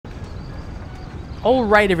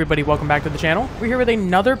Alright everybody, welcome back to the channel. We're here with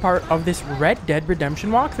another part of this Red Dead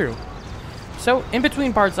Redemption walkthrough. So, in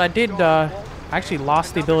between parts, I actually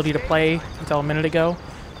lost the ability to play until a minute ago.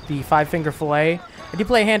 The 5-finger fillet. I did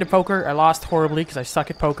play a hand of poker. I lost horribly because I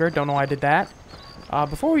suck at poker. Don't know why I did that.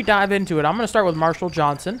 Before we dive into it, I'm going to start with Marshall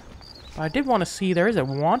Johnson. I did want to see, there is a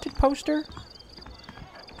wanted poster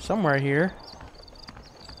somewhere here.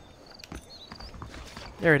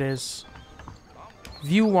 There it is.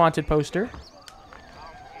 View wanted poster.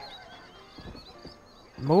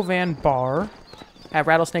 Movan Bar at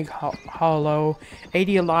Rattlesnake Hollow.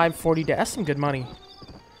 80 alive, 40 dead. That's some good money.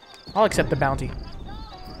 I'll accept the bounty.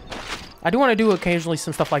 I do want to do occasionally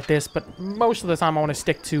some stuff like this, but most of the time I want to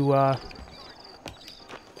stick to,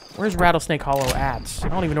 where's Rattlesnake Hollow at? I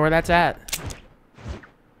don't even know where that's at.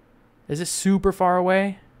 Is it super far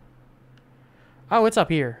away? Oh, it's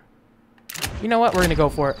up here. You know what? We're going to go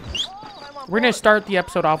for it. We're going to start the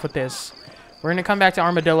episode off with this. We're going to come back to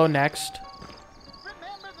Armadillo next.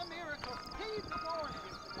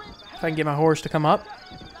 If I can get my horse to come up.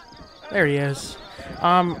 There he is.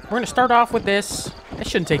 We're going to start off with this. It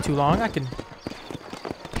shouldn't take too long. I can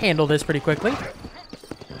handle this pretty quickly.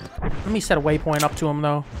 Let me set a waypoint up to him,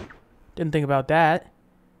 though. Didn't think about that.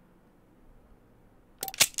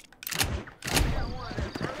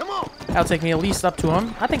 That'll take me at least up to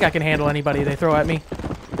him. I think I can handle anybody they throw at me.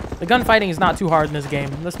 The gunfighting is not too hard in this game.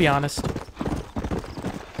 Let's be honest.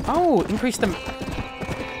 Oh, increase the...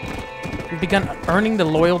 You've begun earning the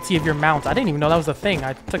loyalty of your mount. I didn't even know that was a thing.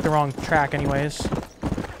 I took the wrong track anyways.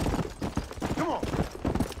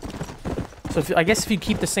 So if, I guess if you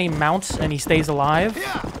keep the same mount and he stays alive,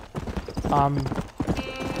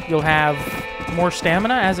 you'll have more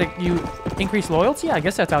stamina as you increase loyalty. I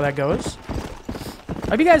guess that's how that goes.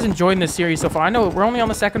 I hope you guys enjoying this series so far. I know we're only on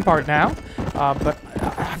the second part now, but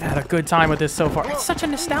I've had a good time with this so far. It's such a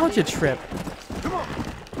nostalgia trip.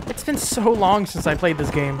 It's been so long since I played this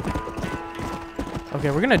game. Okay,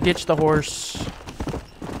 we're gonna ditch the horse.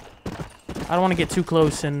 I don't want to get too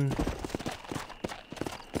close and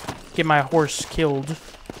get my horse killed.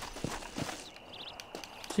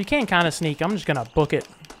 So you can kind of sneak. I'm just gonna book it.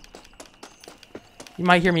 You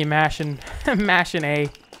might hear me mashing, mashing A.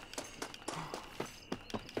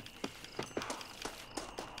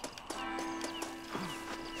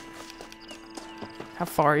 How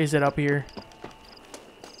far is it up here?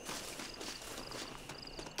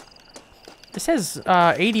 It says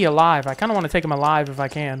 80 alive. I kind of want to take him alive if I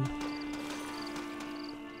can.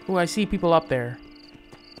 Ooh, I see people up there.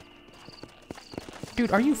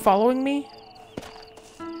 Dude, are you following me?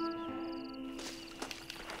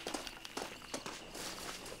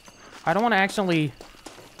 I don't want to actually...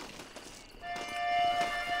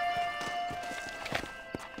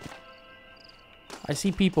 I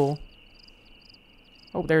see people.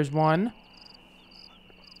 Oh, there's one.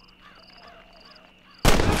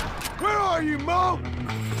 Where are you, Mo?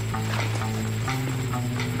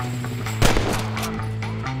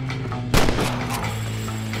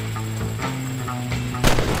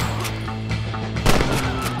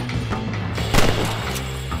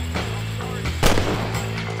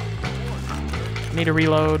 Need to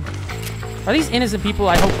reload. Are these innocent people?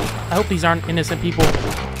 I hope these aren't innocent people.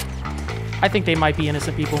 I think they might be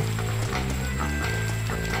innocent people.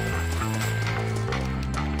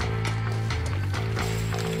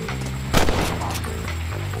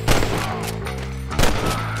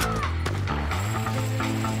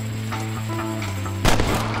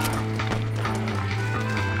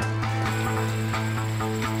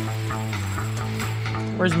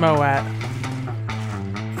 Where's Mo at?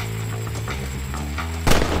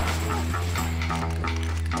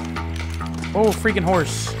 Oh, freaking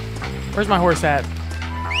horse. Where's my horse at?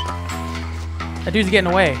 That dude's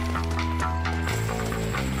getting away.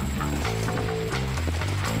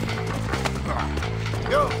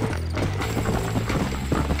 Yo.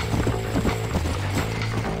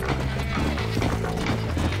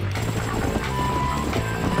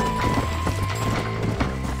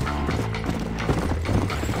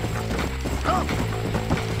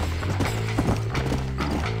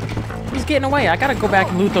 He's getting away. I gotta go back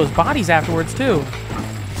and loot those bodies afterwards, too.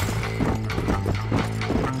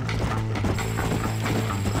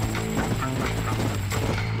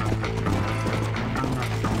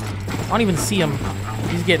 I don't even see him.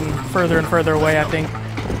 He's getting further and further away, I think.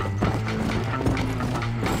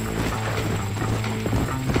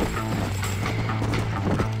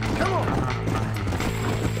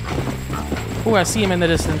 Oh, I see him in the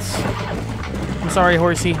distance. I'm sorry,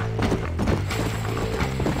 horsey.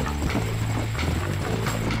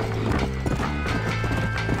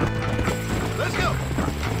 Let's go.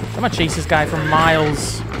 I'm gonna chase this guy for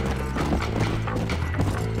miles.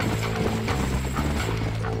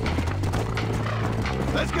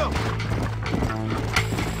 Go.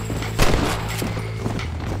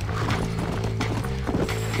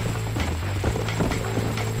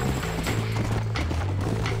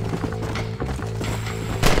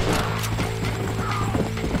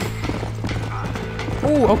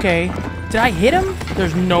 Ooh, okay. Did I hit him?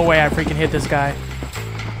 There's no way I freaking hit this guy.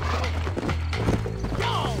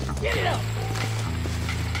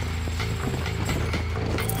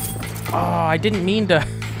 Oh, I didn't mean to.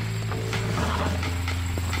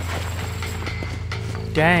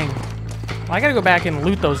 Dang. Well, I gotta go back and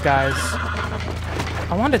loot those guys.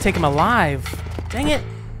 I wanted to take them alive. Dang it.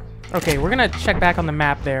 Okay, we're gonna check back on the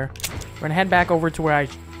map there. We're gonna head back over to where I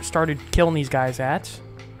started killing these guys at.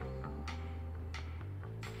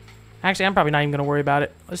 Actually, I'm probably not even gonna worry about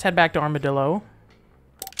it. Let's head back to Armadillo.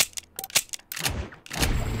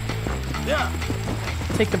 Yeah.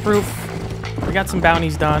 Take the proof. We got some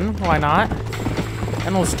bounties done. Why not?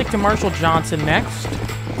 And we'll stick to Marshall Johnson next.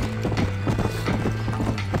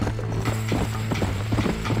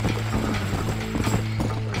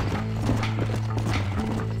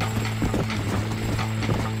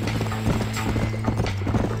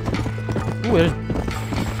 Ooh, there's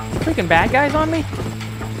freaking bad guys on me?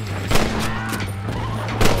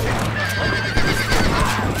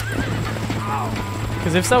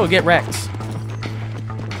 Because if so, get wrecked.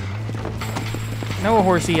 No,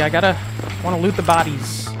 horsey, I want to loot the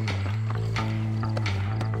bodies.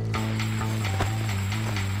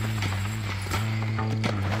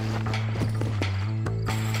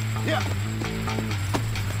 Yeah.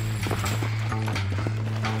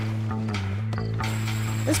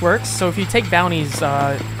 This works. So if you take bounties,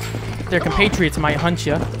 their compatriots might hunt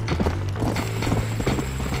you.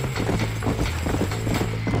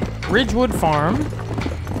 Ridgewood Farm.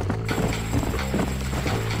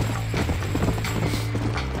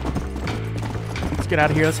 Let's get out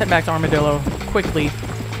of here. Let's head back to Armadillo quickly.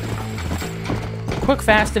 Quick,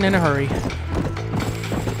 fast, and in a hurry.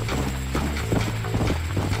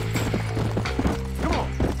 Come on.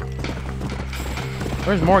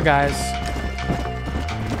 There's more guys.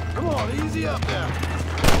 Come on, easy up now.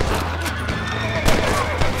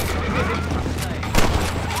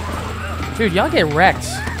 Dude, y'all get wrecked.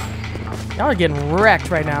 Y'all are getting wrecked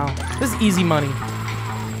right now. This is easy money.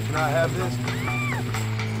 Can I have this?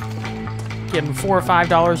 Getting $4 or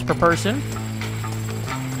 $5 per person.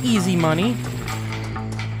 Easy money.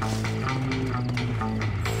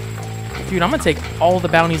 Dude, I'm gonna take all the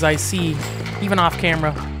bounties I see, even off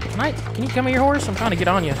camera. Can you come here, horse? I'm trying to get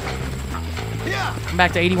on you. Yeah. I'm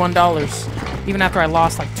back to $81. Even after I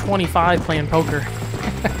lost like 25 playing poker.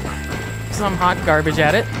 Some hot garbage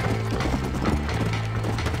at it.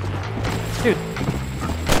 Dude.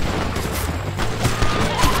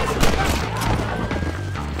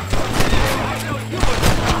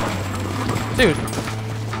 Dude.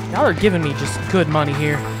 Y'all are giving me just good money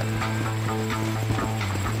here.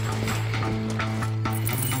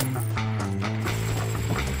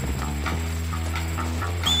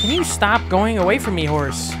 Can you stop going away from me,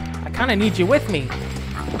 horse? I kind of need you with me.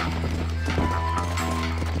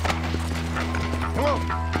 Come on.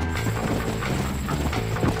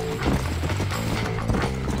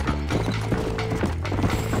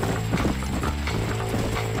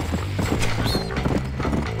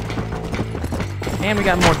 And we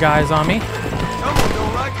got more guys on me. Someone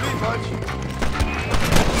don't like me much.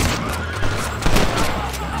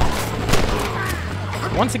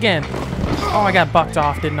 Once again. Oh, I got bucked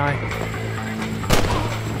off, didn't I?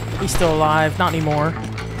 He's still alive. Not anymore.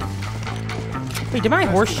 Wait, did my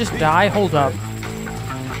horse just die? Hold up.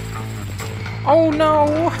 Oh,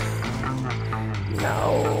 no.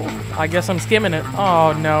 No. I guess I'm skimming it.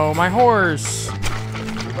 Oh, no. My horse.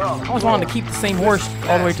 I always wanted to keep the same horse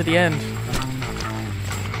all the way to the end.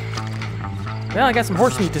 Well, I got some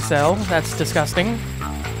horse meat to sell. That's disgusting.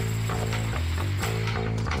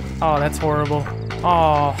 Oh, that's horrible.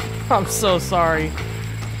 Oh, I'm so sorry.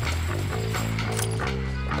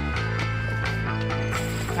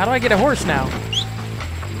 How do I get a horse now?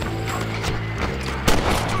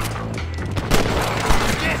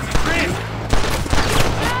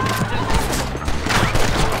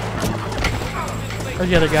 Where's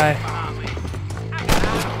the other guy?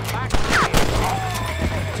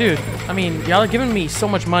 Dude, I mean, y'all are giving me so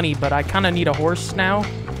much money, but I kind of need a horse now.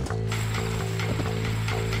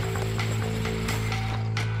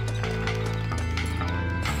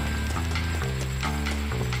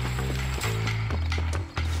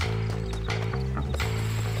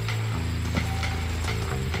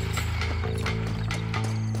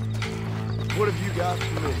 What have you got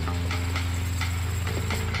for me?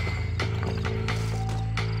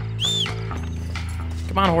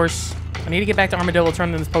 Come on, horse. I need to get back to Armadillo,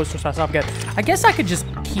 turn in this poster so I stop get. I guess I could just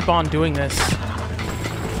keep on doing this.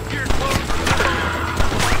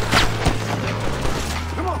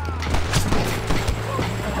 Come on.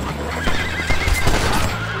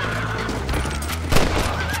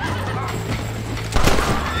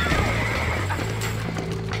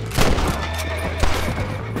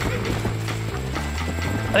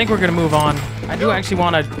 I think we're gonna move on. I do actually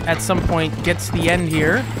want to, at some point, get to the end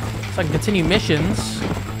here so I can continue missions.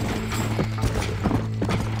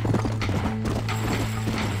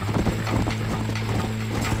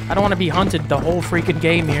 I don't want to be hunted the whole freaking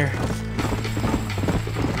game here.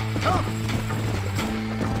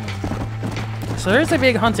 So there's a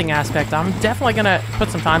big hunting aspect. I'm definitely gonna put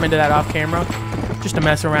some time into that off camera, just to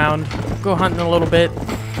mess around, go hunting a little bit,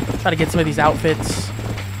 try to get some of these outfits.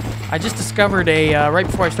 I just discovered right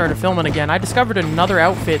before I started filming again, I discovered another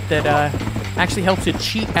outfit that actually helps you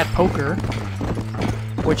cheat at poker,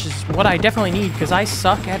 which is what I definitely need because I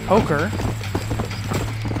suck at poker.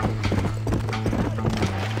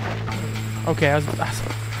 Okay, I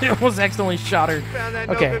almost accidentally shot her.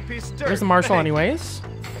 Okay, there's the marshal anyways.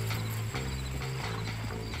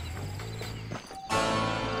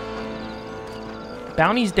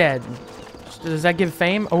 Bounty's dead. Does that give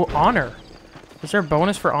fame? Oh, honor. Is there a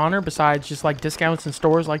bonus for honor besides just like discounts in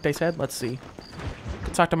stores like they said? Let's see.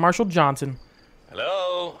 Let's talk to Marshal Johnson.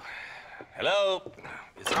 Hello? Hello?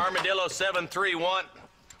 It's Armadillo 731.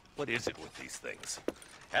 What is it with these things?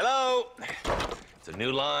 Hello? It's a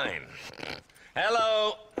new line.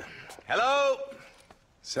 Hello? Hello?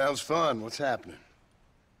 Sounds fun. What's happening?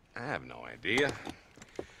 I have no idea.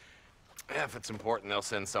 If it's important, they'll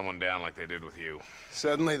send someone down like they did with you.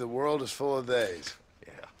 Suddenly, the world is full of theys.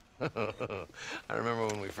 Yeah. I remember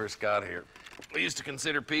when we first got here. We used to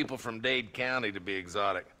consider people from Dade County to be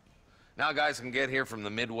exotic. Now guys can get here from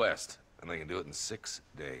the Midwest, and they can do it in 6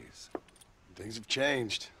 days. Things have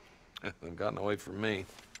changed. They've gotten away from me.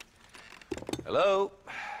 Hello?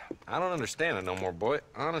 I don't understand it no more, boy.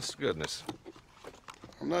 Honest to goodness.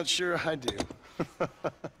 I'm not sure I do.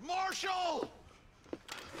 Marshal!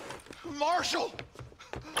 Marshal!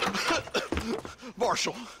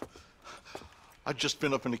 Marshal! I just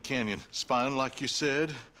been up in the canyon, spying like you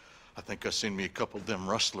said. I think I seen me a couple of them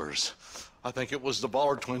rustlers. I think it was the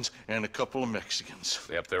Ballard twins and a couple of Mexicans.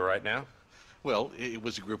 They up there right now? Well, it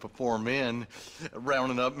was a group of 4 men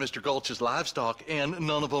rounding up Mr. Gulch's livestock, and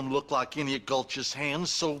none of them looked like any of Gulch's hands,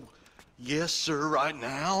 so yes, sir, right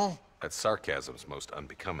now. That sarcasm's most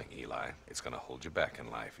unbecoming, Eli. It's gonna hold you back in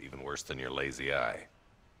life, even worse than your lazy eye.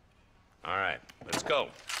 All right, let's go.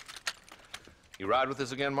 You ride with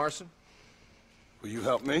us again, Marston? Will you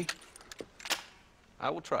help me?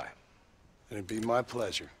 I will try. It'd be my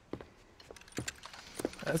pleasure.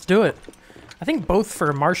 Let's do it. I think both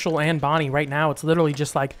for Marshall and Bonnie right now, it's literally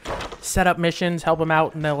just like set up missions, help them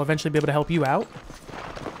out, and they'll eventually be able to help you out.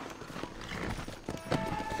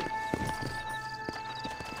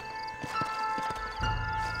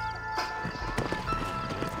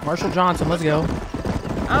 Marshal Johnson, let's go.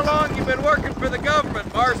 How long you been working for the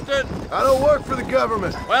government, Marston? I don't work for the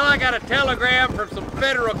government. Well, I got a telegram from some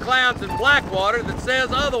federal clowns in Blackwater that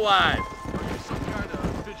says otherwise. Some kind of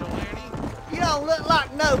vigilante? You don't look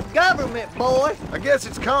like no government boy. I guess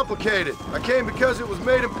it's complicated. I came because it was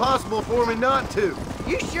made impossible for me not to.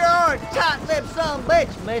 You sure are a tight-lipped son of a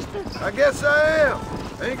bitch, mister. I guess I am.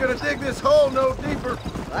 I ain't gonna dig this hole no deeper.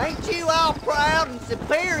 Ain't you all proud and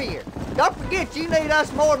superior? Don't forget you need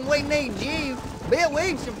us more than we need you. Bill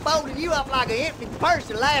Williamson folded you up like an empty purse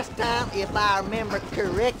the last time, if I remember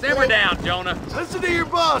correctly. Simmer down, Jonah. Listen to your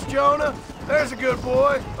boss, Jonah. There's a good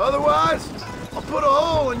boy. Otherwise, I'll put a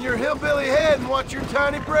hole in your hillbilly head and watch your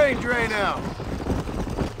tiny brain drain out.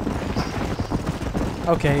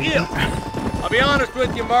 Okay. Yeah. I'll be honest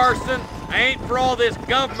with you, Marston. I ain't for all this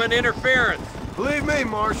government interference. Believe me,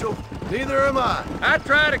 Marshal, neither am I. I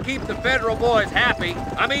try to keep the federal boys happy.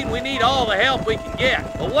 I mean, we need all the help we can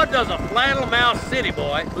get. But what does a flannel-mouthed city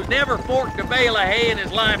boy who's never forked a bale of hay in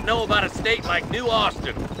his life know about a state like New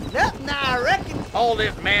Austin? Nothing, I reckon. All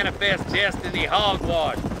this manifest destiny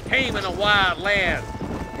hogwash, taming a wild land.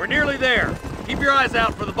 We're nearly there. Keep your eyes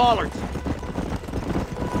out for the bollards.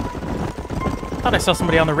 Thought I saw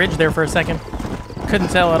somebody on the ridge there for a second. Couldn't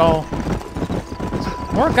tell at all.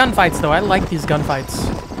 More gunfights, though. I like these gunfights.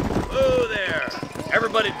 Whoa there.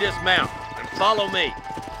 Everybody dismount and follow me.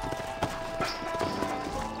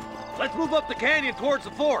 Let's move up the canyon towards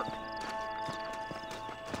the fort.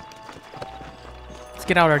 Let's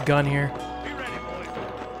get out our gun here. Be ready, boys.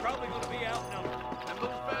 We're probably going to be outnumbered. And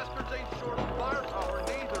those bastards ain't short of firepower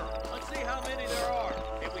neither. Let's see how many there are.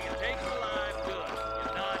 If we can take them alive, good.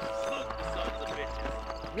 If not, smoke the sons of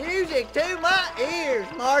bitches. News music to my ears,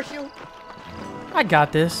 Marshal. I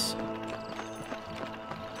got this.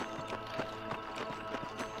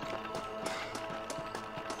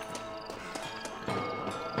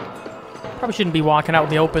 Probably shouldn't be walking out in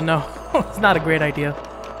the open, though. It's not a great idea.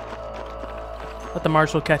 Let the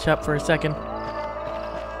marshal catch up for a second.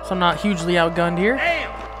 So I'm not hugely outgunned here. Damn!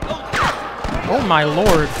 Oh my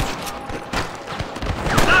lord.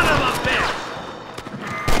 Son of a bitch!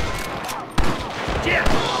 Jim!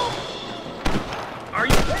 Are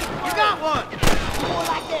you... You got one! More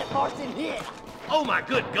like that, Marston, hit. Oh my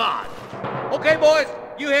good God! Okay, boys,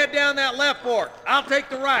 you head down that left fork. I'll take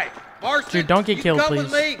the right. Marston, Dude, don't get you killed, come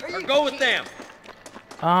please. with me or go with them.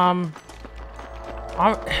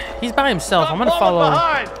 He's by himself. I'm gonna follow.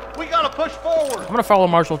 Behind. We gotta push forward. I'm gonna follow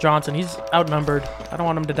Marshal Johnson. He's outnumbered. I don't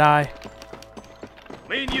want him to die.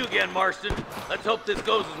 Me and you again, Marston. Let's hope this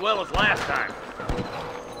goes as well as last time.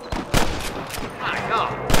 My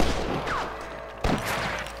God.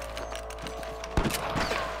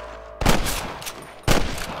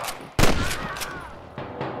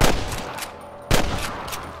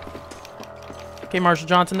 Okay, Marshal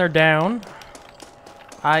Johnson, they're down.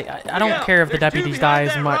 I don't care if the There's two deputies die behind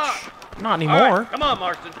as that much. rock. Not All anymore. right, come on,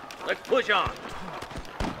 Marston. Let's push on.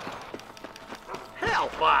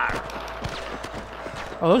 Hellfire!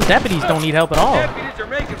 Oh, those deputies don't need help at all. Deputies are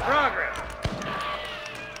making progress.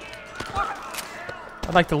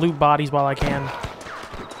 I'd like to loot bodies while I can.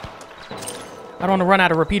 I don't want to run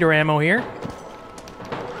out of repeater ammo here.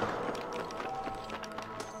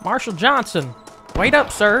 Marshal Johnson, wait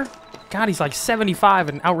up, sir. God, he's like 75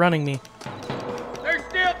 and outrunning me. They're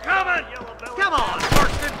still coming! Come on,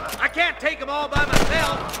 Marston! I can't take them all by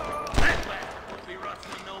myself! That bastard won't be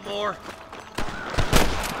rustling no more.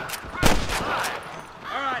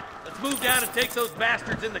 Alright, let's move down and take those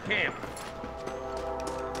bastards in the camp.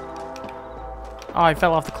 Oh, I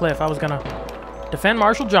fell off the cliff. I was gonna defend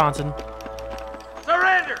Marshal Johnson.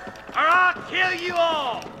 Surrender, or I'll kill you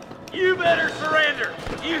all! You better surrender!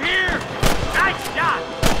 You hear? Nice shot!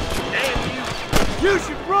 Damn you! You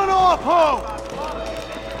should run off home!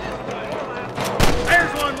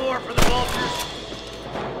 There's one more for the vultures!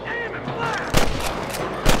 Damn it, fire!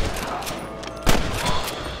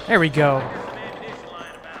 There we go. There's some ammunition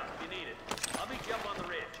lying about if you need it. I'll meet you up on the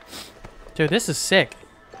ridge. Dude, this is sick.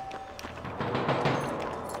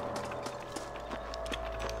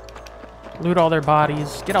 Loot all their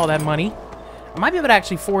bodies. Get all that money. I might be able to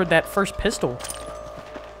actually afford that first pistol.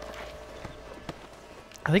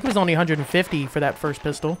 I think it was only 150 for that first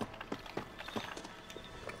pistol.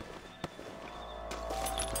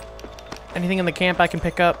 Anything in the camp I can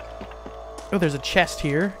pick up? Oh, there's a chest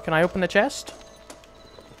here. Can I open the chest?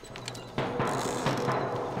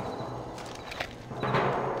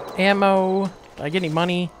 Ammo. Did I get any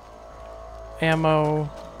money? Ammo.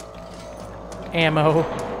 Ammo.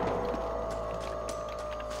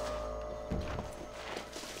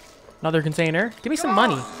 Another container. Give me some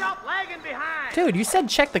money. Stop lagging behind! Dude, you said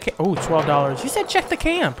check the camp. Oh, $12. You said check the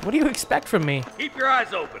camp. What do you expect from me? Keep your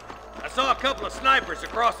eyes open. I saw a couple of snipers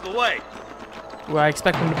across the way. Well, I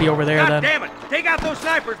expect them to be over there God then. damn it! Take out those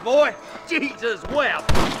snipers, boy! Jesus wept!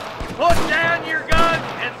 Put down your guns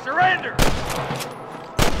and surrender!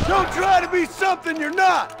 Don't try to be something you're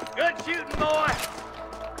not! Good shooting, boy!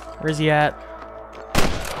 Where's he at?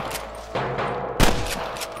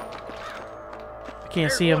 I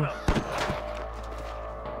can't see him.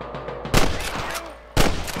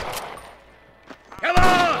 Come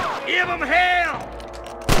on! Give them hell!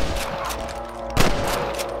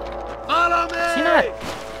 Follow me! Is he not?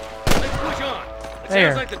 Let's push on. It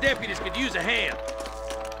There. sounds like the deputies could use a hand.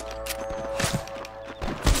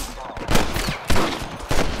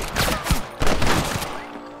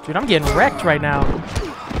 Dude, I'm getting wrecked right now.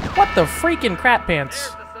 What the freaking crap pants?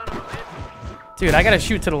 Dude, I gotta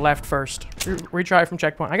shoot to the left first. Retry from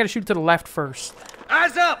checkpoint. I gotta shoot to the left first.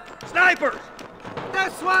 Eyes up! Snipers!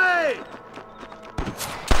 This way!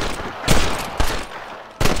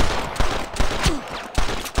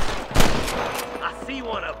 I see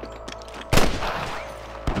one of them.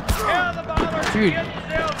 Tell the ballers to Dude. get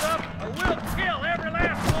themselves up, or we'll kill every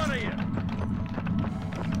last one of you.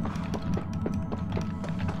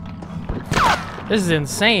 This is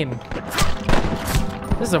insane.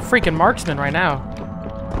 This is a freaking marksman right now.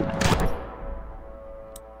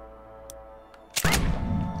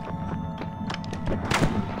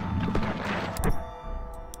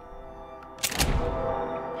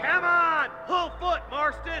 Come on! Pull foot,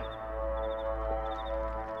 Marston!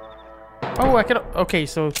 Oh, I could. Okay,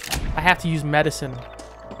 so I have to use medicine.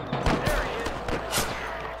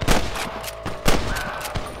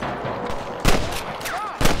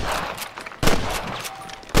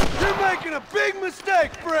 Keep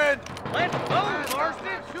mistake, friend. Let's go,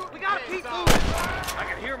 Marston. We gotta keep moving. I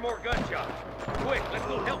can hear more gunshots. Quick, let's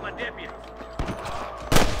go help my deputies.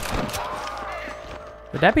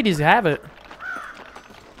 The deputies have it.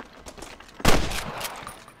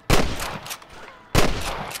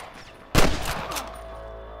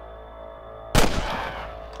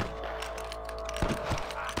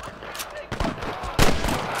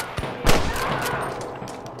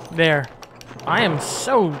 There. I am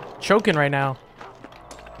so choking right now.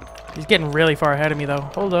 He's getting really far ahead of me, though.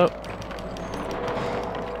 Hold up.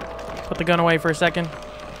 Put the gun away for a second.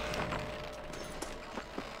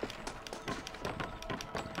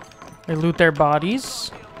 They loot their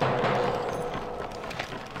bodies.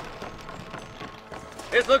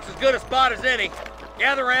 This looks as good a spot as any.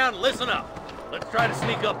 Gather around and listen up. Let's try to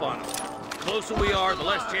sneak up on them. The closer we are, the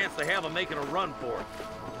less chance they have of making a run for it.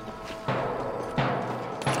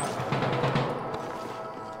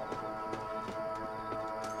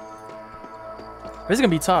 This is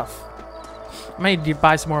gonna be tough. I may need to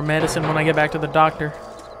buy some more medicine when I get back to the doctor.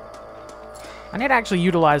 I need to actually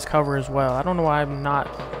utilize cover as well. I don't know why I'm not.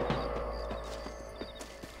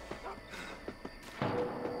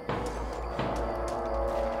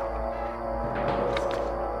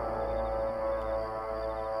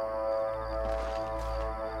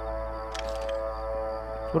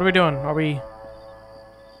 What are we doing? Are we...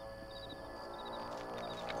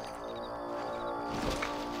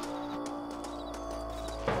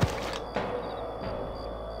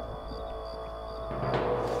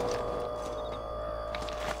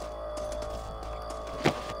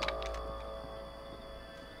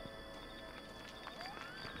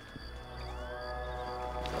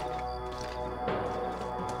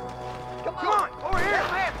 Come on, over here.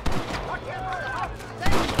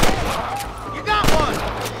 You got one!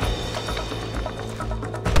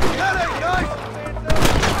 That ain't nice.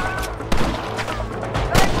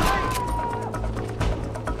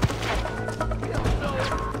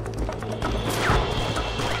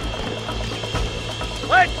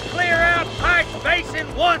 Let's clear out Pike's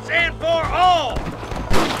Basin once and for all!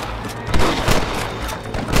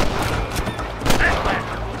 That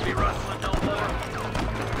bastard won't be rustling no more.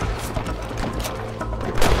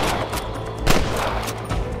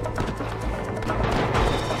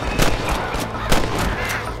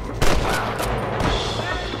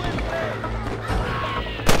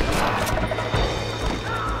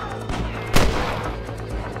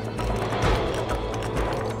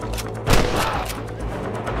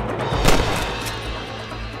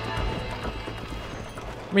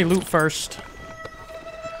 Let me loot first.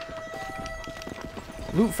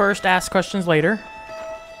 Loot first, ask questions later.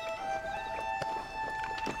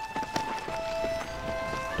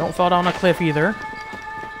 Don't fall down a cliff either.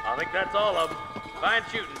 I think that's all of them. Fine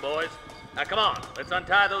shooting, boys. Now come on, let's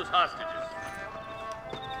untie those hostages.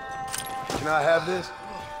 Can I have this?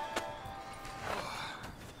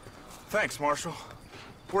 Thanks, Marshal.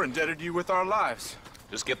 We're indebted to you with our lives.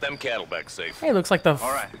 Just get them cattle back safe. Hey, looks like the...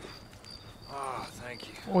 All right. Oh, thank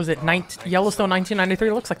you. What was it? Yellowstone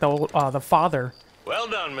 1993? Looks like the father. Well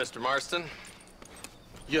done, Mr. Marston.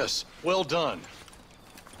 Yes, well done.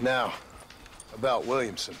 Now, about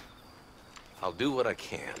Williamson. I'll do what I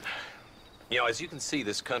can. You know, as you can see,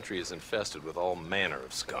 this country is infested with all manner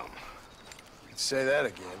of scum. Say that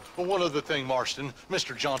again. Well, one other thing, Marston.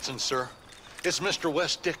 Mr. Johnson, sir. It's Mr.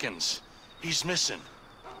 Wes Dickens. He's missing.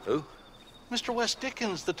 Who? Mr. Wes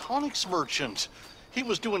Dickens, the tonics merchant. He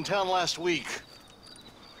was due in town last week.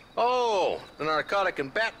 Oh, the narcotic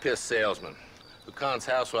and bat piss salesman who cons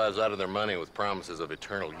housewives out of their money with promises of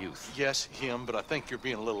eternal youth. Yes, him, but I think you're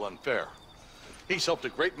being a little unfair. He's helped a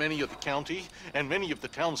great many of the county, and many of the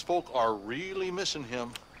townsfolk are really missing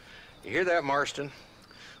him. You hear that, Marston?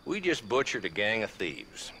 We just butchered a gang of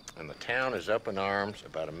thieves, and the town is up in arms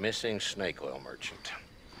about a missing snake oil merchant.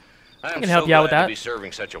 I am can help you out with glad that. to be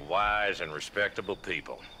serving such a wise and respectable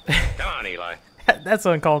people. Come on, Eli. That's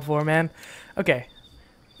uncalled for, man. Okay.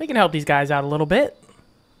 We can help these guys out a little bit.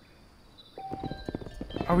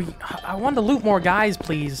 Are we... I want to loot more guys,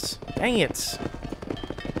 please. Dang it.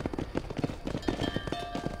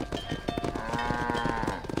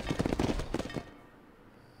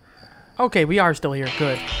 Okay, we are still here.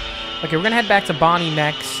 Good. Okay, we're gonna head back to Bonnie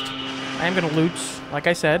next. I am gonna loot, like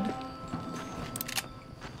I said.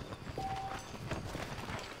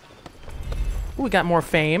 Ooh, we got more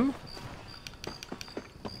fame.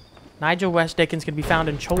 Nigel West Dickens can be found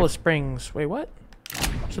in Cholla Springs. Wait, what?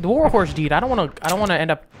 So the warhorse deed. I don't want to end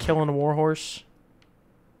up killing a warhorse.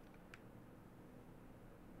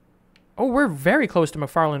 Oh, we're very close to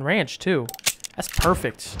McFarland Ranch too. That's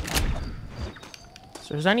perfect.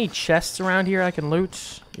 So, is there any chests around here I can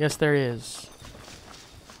loot? Yes, there is.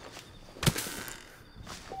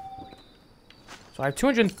 So I have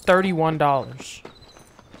 $231.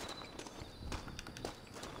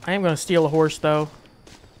 I am going to steal a horse, though.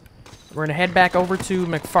 We're going to head back over to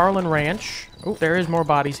McFarland Ranch. Oh, there is more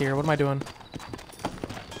bodies here. What am I doing?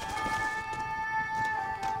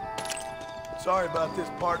 Sorry about this,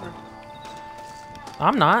 partner.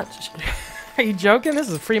 I'm not. Are you joking?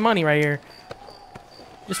 This is free money right here.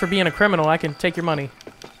 Just for being a criminal, I can take your money.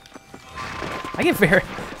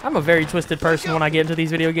 I'm a very twisted person when I get into these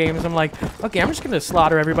video games. I'm like, okay, I'm just going to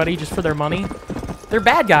slaughter everybody just for their money. They're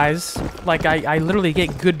bad guys. Like, I literally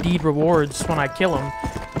get good deed rewards when I kill them.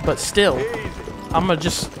 But still, I'm gonna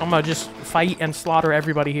just fight and slaughter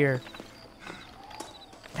everybody here.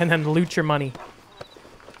 And then loot your money.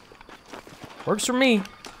 Works for me.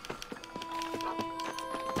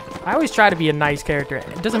 I always try to be a nice character.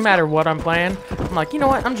 It doesn't matter what I'm playing. I'm like, you know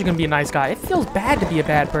what? I'm just gonna be a nice guy. It feels bad to be a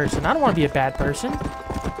bad person. I don't want to be a bad person.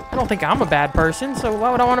 I don't think I'm a bad person, so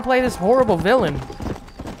why would I want to play this horrible villain?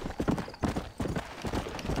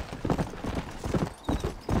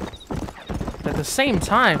 At the same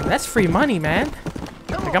time, that's free money, man.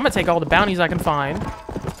 Like, I'm gonna take all the bounties I can find.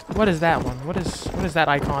 What is that one? What is that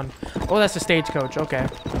icon? Oh, that's the stagecoach. Okay.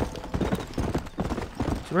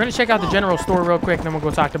 So we're gonna check out the general store real quick, and then we'll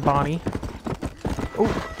go talk to Bonnie.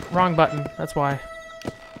 Oh, wrong button. That's why.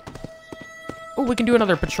 Oh, we can do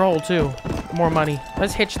another patrol too. More money.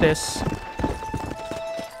 Let's hitch this.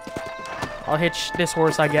 I'll hitch this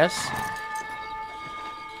horse, I guess.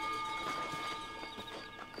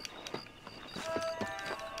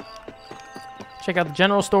 Check out the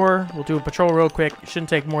general store. We'll do a patrol real quick. Shouldn't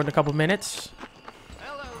take more than a couple minutes.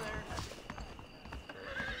 Hello there.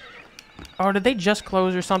 Oh, did they just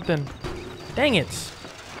close or something? Dang it.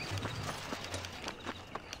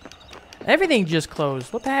 Everything just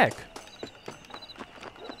closed. What the heck?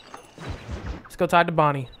 Let's go talk to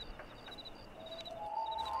Bonnie.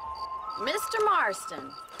 Mr. Marston,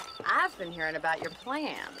 I've been hearing about your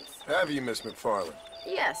plans. Have you, Miss McFarland?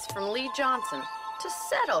 Yes, from Lee Johnson. To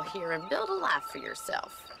settle here and build a life for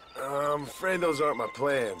yourself. I'm afraid those aren't my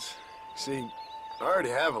plans. See, I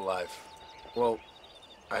already have a life. Well,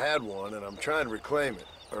 I had one, and I'm trying to reclaim it.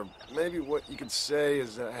 Or maybe what you could say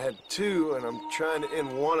is that I had two, and I'm trying to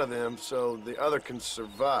end one of them so the other can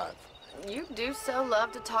survive. You do so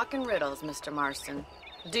love to talk in riddles, Mr. Marston.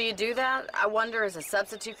 Do you do that, I wonder, as a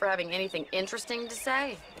substitute for having anything interesting to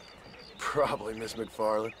say? Probably, Miss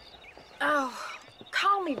McFarland. Oh,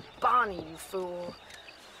 call me Bonnie, you fool.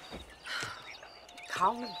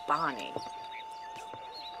 Call me Bonnie.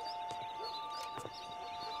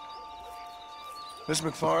 Miss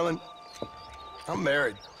McFarland, I'm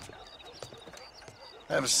married.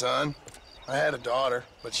 I have a son. I had a daughter,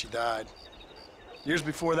 but she died. Years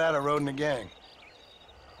before that, I rode in a gang.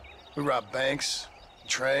 We robbed banks,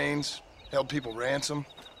 trains, held people ransom.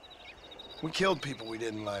 We killed people we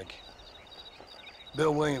didn't like.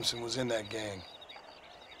 Bill Williamson was in that gang.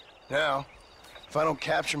 Now, if I don't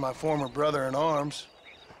capture my former brother in arms,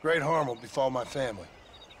 great harm will befall my family.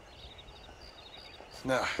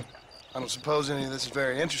 Now, I don't suppose any of this is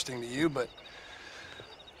very interesting to you, but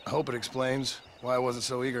I hope it explains why I wasn't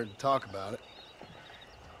so eager to talk about it.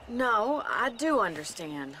 No, I do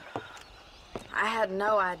understand. I had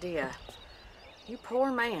no idea. You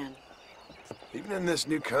poor man. Even in this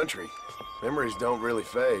new country, memories don't really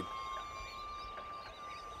fade.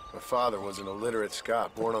 My father was an illiterate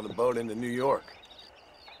Scot born on the boat into New York.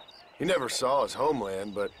 He never saw his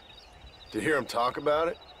homeland, but to hear him talk about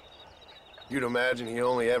it, you'd imagine he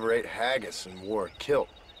only ever ate haggis and wore a kilt.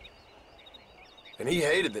 And he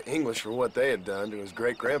hated the English for what they had done to his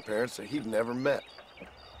great-grandparents that he'd never met.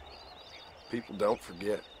 People don't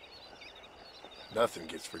forget. Nothing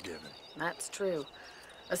gets forgiven. That's true,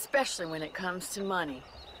 especially when it comes to money.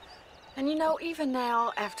 And you know, even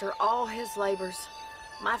now, after all his labors,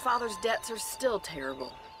 my father's debts are still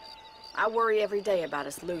terrible. I worry every day about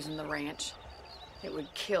us losing the ranch. It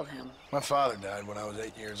would kill him. My father died when I was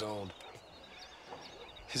 8 years old.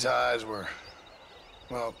 His eyes were,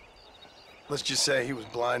 well, let's just say he was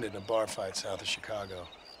blinded in a bar fight south of Chicago.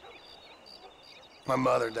 My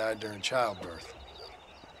mother died during childbirth.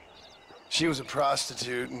 She was a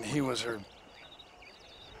prostitute and he was her,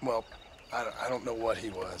 well, I don't know what he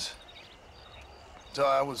was. So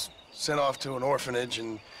I was sent off to an orphanage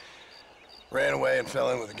and ran away and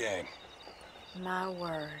fell in with a gang. My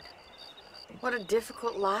word. What a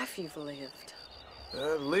difficult life you've lived.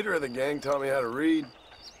 The leader of the gang taught me how to read,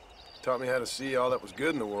 taught me how to see all that was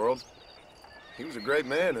good in the world. He was a great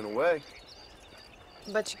man in a way.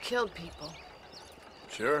 But you killed people.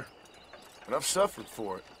 Sure. And I've suffered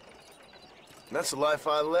for it. And that's the life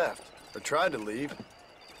I left, or tried to leave.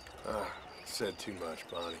 Said too much,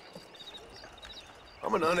 Bonnie.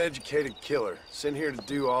 I'm an uneducated killer, sent here to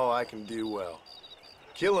do all I can do well.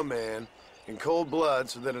 Kill a man in cold blood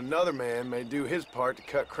so that another man may do his part to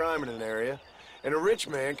cut crime in an area, and a rich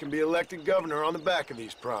man can be elected governor on the back of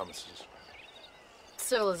these promises.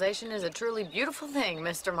 Civilization is a truly beautiful thing,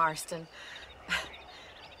 Mr. Marston.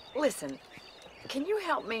 Listen, can you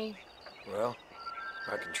help me? Well,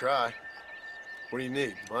 I can try. What do you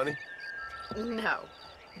need, money? No,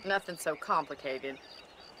 nothing so complicated.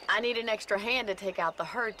 I need an extra hand to take out the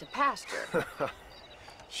herd to pasture.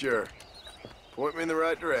 Sure. Point me in the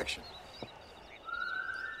right direction.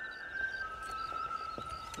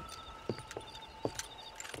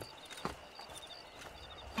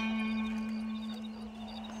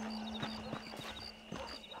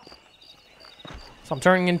 So I'm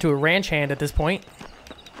turning into a ranch hand at this point.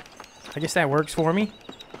 I guess that works for me.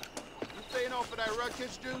 You staying off of that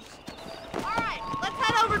Rutgers juice? All right, let's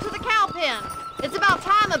head over to the cow pen. It's about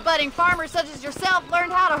time a budding farmer such as yourself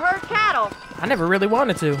learned how to herd cattle. I never really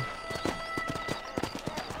wanted to.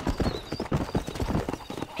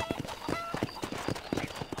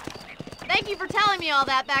 Thank you for telling me all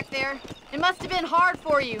that back there. It must have been hard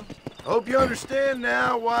for you. Hope you understand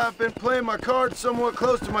now why I've been playing my cards somewhat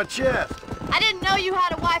close to my chest. I didn't know you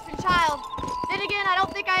had a wife and child. Then again, I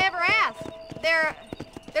don't think I ever asked. They're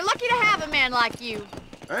lucky to have a man like you.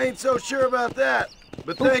 I ain't so sure about that,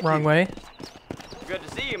 but thank you. Wrong way. Good to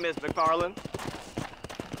see you, Miss McFarland.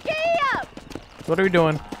 Giddy up! What are we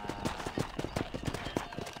doing?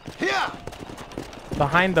 Yeah.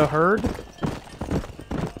 Behind the herd?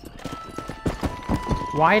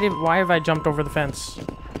 Why have I jumped over the fence?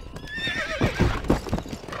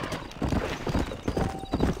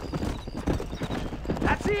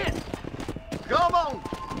 That's it! Come on!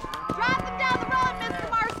 Drive them down the road, Mr.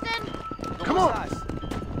 Marston! Come on!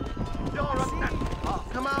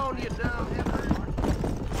 Come on, you dumb heifer.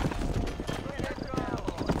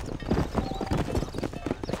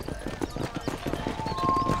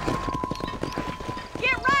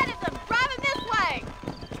 Get right at them! Drive them this way!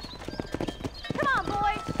 Come on,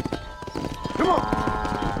 boys! Come on!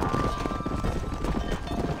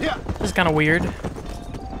 Yeah. This is kind of weird.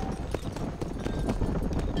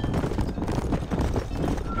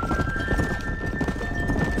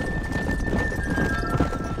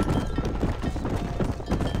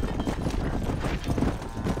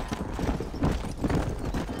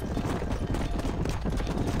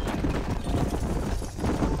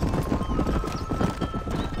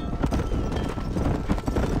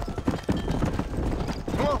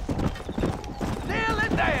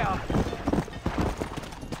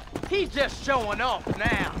 He's just showing off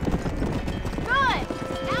now. Good!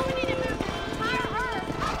 Now we need to move this entire herd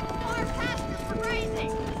up to our pastures for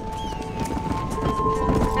grazing.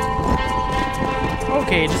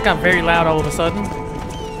 Okay, it just got very loud all of a sudden.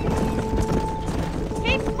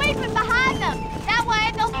 Keep sweeping behind them. That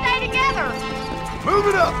way they'll stay together. Move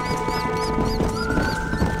it up!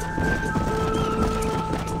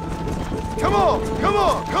 Come on! Come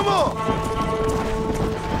on! Come on!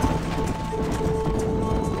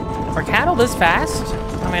 Are cattle this fast?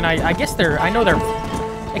 I mean, I guess I know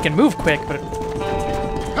they can move quick, but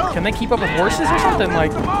can they keep up with horses or something?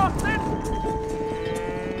 Like,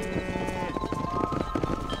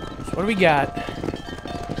 what do we got?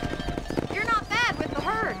 You're not bad with the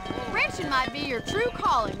herd. Ranching might be your true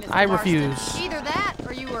calling, Mr. I Marston. refuse. Either that,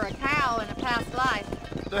 or you were a cow in a past life.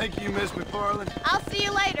 Thank you, Miss McFarland. I'll see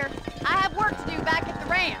you later. I have work to do back at the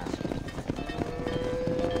ranch.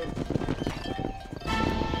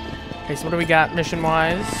 Okay, so what do we got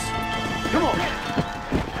mission-wise? Come on!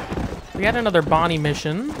 We got another Bonnie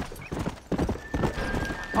mission.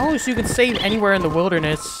 Oh, so you can save anywhere in the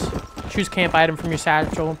wilderness. Choose camp item from your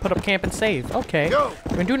satchel and put up camp and save. Okay. Go.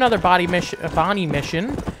 We're gonna do another Bonnie mission,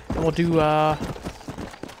 and we'll do, Oh,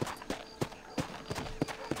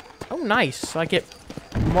 nice. So I get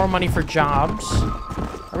more money for jobs.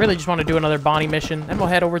 I really just want to do another Bonnie mission. Then we'll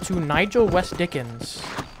head over to Nigel West Dickens.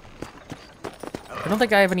 I don't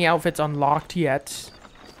think I have any outfits unlocked yet.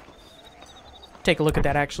 Take a look at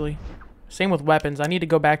that, actually. Same with weapons. I need to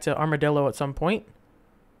go back to Armadillo at some point.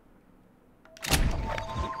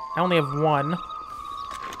 I only have one.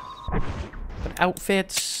 But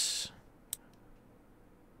outfits...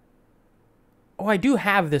 Oh, I do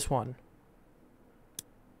have this one.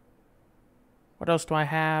 What else do I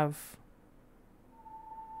have?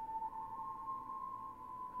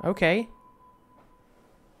 Okay.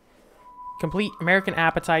 Complete American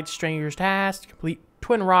Appetite Stranger's Task. Complete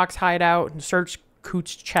Twin Rocks Hideout and search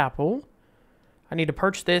Coots Chapel. I need to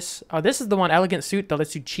purchase this. Oh, this is the one, Elegant Suit, that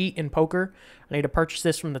lets you cheat in poker. I need to purchase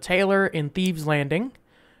this from the tailor in Thieves Landing.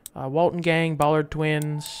 Walton Gang, Ballard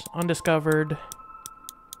Twins, Undiscovered.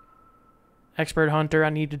 Expert hunter, I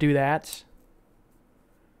need to do that.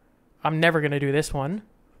 I'm never going to do this one.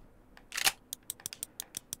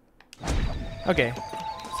 Okay.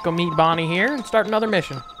 Let's go meet Bonnie here and start another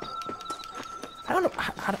mission. I don't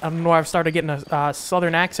know why I've started getting a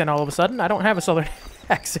southern accent all of a sudden. I don't have a southern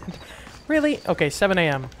accent. Really? Okay, 7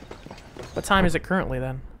 a.m. What time is it currently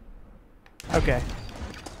then? Okay.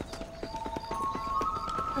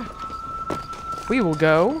 We will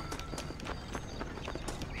go.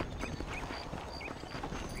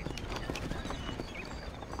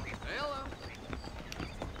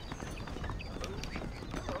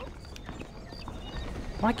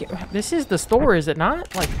 Why can't, this is the store, is it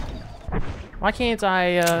not? Like, why can't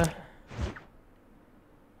I,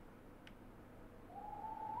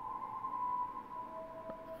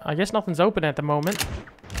 I guess nothing's open at the moment.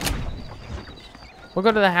 We'll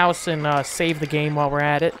go to the house and save the game while we're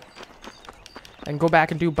at it. And go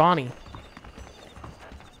back and do Bonnie.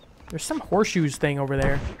 There's some horseshoes thing over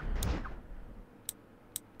there.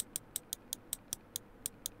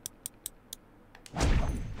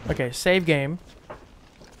 Okay, save game.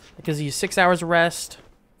 It gives you 6 hours of rest.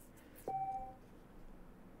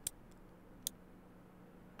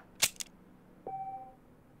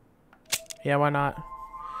 Yeah, why not?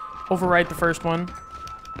 Overwrite the first one.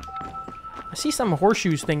 I see some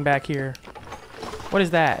horseshoes thing back here. What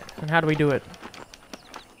is that? And how do we do it?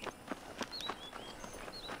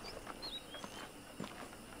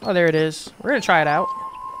 Oh, there it is. We're gonna try it out.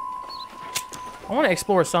 I want to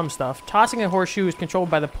explore some stuff. Tossing a horseshoe is controlled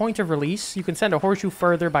by the point of release. You can send a horseshoe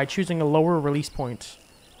further by choosing a lower release point.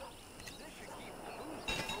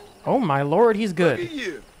 Oh my lord, he's good. Look at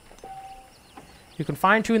you. You can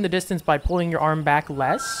fine-tune the distance by pulling your arm back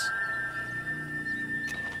less.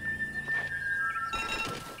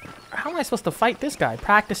 How am I supposed to fight this guy?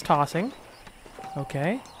 Practice tossing.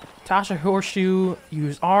 Okay. Toss a horseshoe,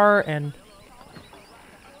 use R, and...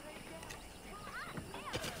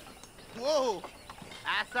 Whoa.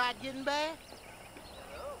 Eyesight getting bad?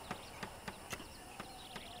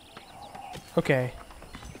 Okay.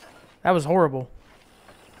 That was horrible.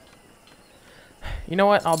 You know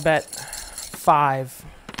what? I'll bet 5.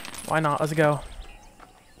 Why not? Let's go.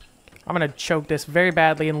 I'm gonna choke this very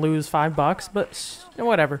badly and lose $5, but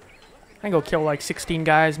whatever. I can go kill like 16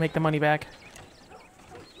 guys, make the money back.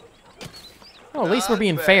 Oh, at least we're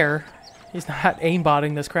being fair. He's not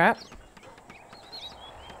aimbotting this crap.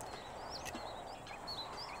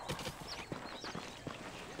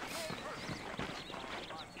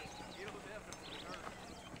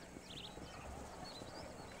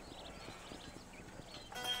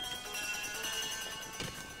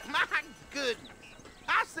 My goodness.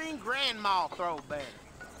 I seen Grandma throw better.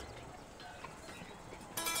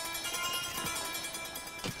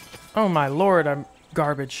 Oh my lord, I'm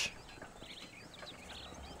garbage.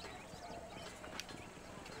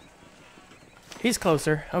 He's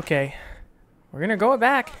closer. Okay. We're gonna go it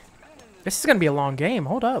back. This is gonna be a long game.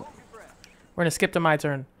 Hold up. We're gonna skip to my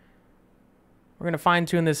turn. We're gonna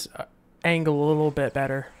fine-tune this angle a little bit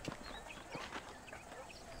better.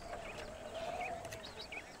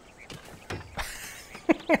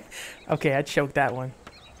 Okay, I choked that one.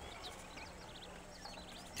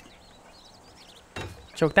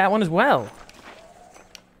 Choked that one as well.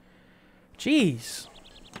 Jeez.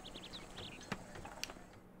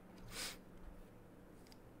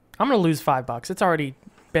 I'm gonna lose $5. It's already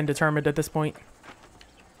been determined at this point.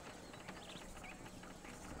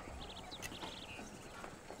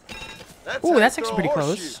 Ooh, that's actually pretty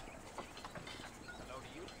close.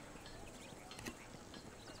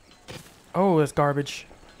 Oh, that's garbage.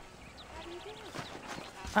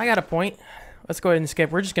 I got a point. Let's go ahead and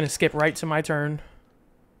skip. We're just gonna skip right to my turn.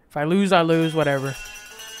 If I lose, I lose, whatever.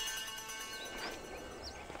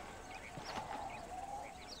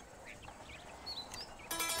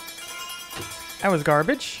 That was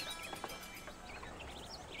garbage.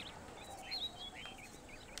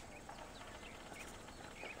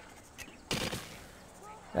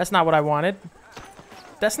 That's not what I wanted.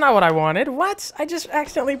 That's not what I wanted. What? I just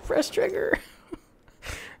accidentally pressed trigger.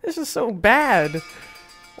 This is so bad.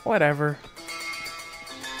 Whatever.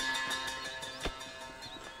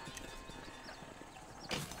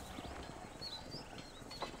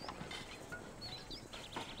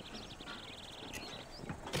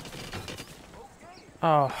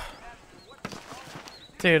 Oh.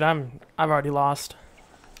 Dude, I've already lost.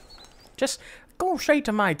 Just go straight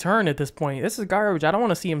to my turn at this point. This is garbage. I don't want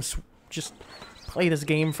to see him just play this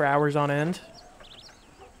game for hours on end.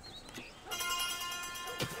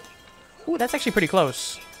 Ooh, that's actually pretty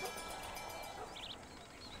close.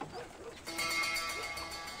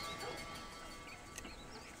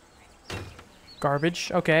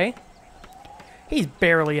 Garbage. Okay. He's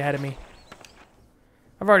barely ahead of me.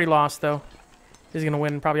 I've already lost, though. He's going to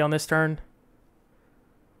win probably on this turn.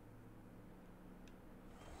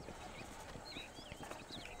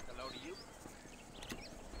 Hello to you.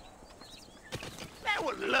 That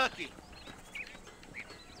was lucky.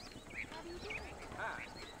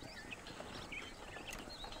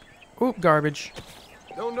 Oop, garbage.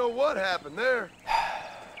 Don't know what happened there.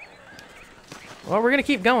 Well, we're going to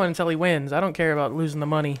keep going until he wins. I don't care about losing the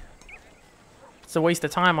money. It's a waste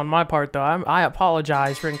of time on my part, though. I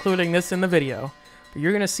apologize for including this in the video. But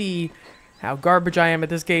you're going to see how garbage I am at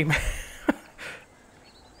this game.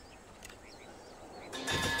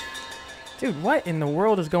 Dude, what in the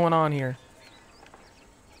world is going on here?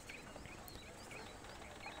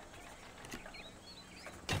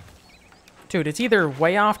 Dude, it's either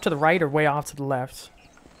way off to the right or way off to the left.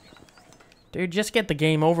 Dude, just get the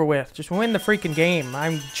game over with. Just win the freaking game.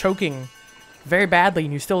 I'm choking very badly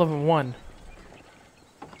and you still haven't won.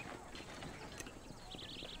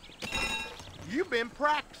 You've been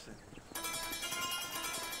practicing.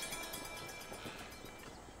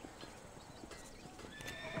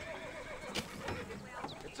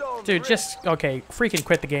 Dude, just, okay, freaking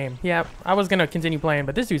quit the game. Yeah, I was gonna continue playing,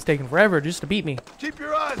 but this dude's taking forever just to beat me. Keep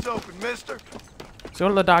your eyes open, mister. So go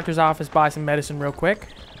to the doctor's office, buy some medicine real quick.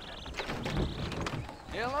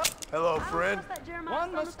 Hello, friend.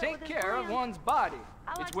 One must take care of one's body.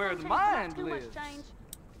 It's where the mind lives.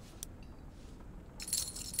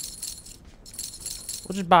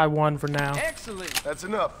 We'll just buy one for now. Excellent. That's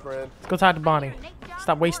enough, friend. Let's go talk to Bonnie.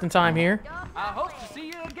 Stop wasting time here. I hope to see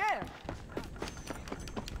you again.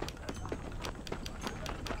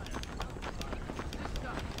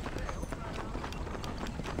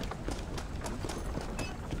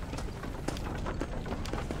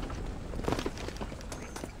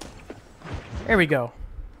 There we go.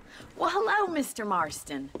 Well, hello, Mr.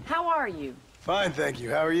 Marston. How are you? Fine, thank you.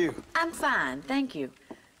 How are you? I'm fine, thank you.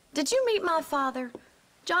 Did you meet my father?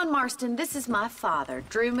 John Marston, this is my father,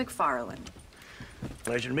 Drew McFarland.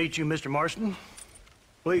 Pleasure to meet you, Mr. Marston.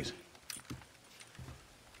 Please.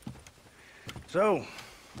 So,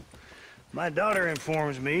 my daughter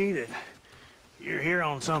informs me that you're here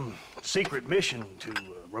on some secret mission to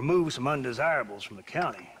remove some undesirables from the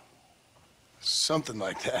county. Something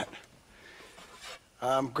like that.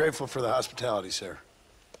 I'm grateful for the hospitality, sir.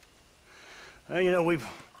 Well, you know, we've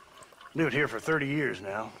lived here for 30 years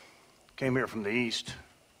now. Came here from the east.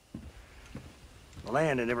 The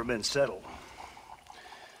land had never been settled.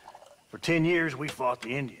 For 10 years, we fought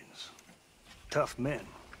the Indians. Tough men.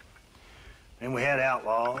 And we had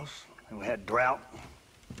outlaws, and we had drought,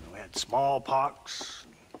 and we had smallpox,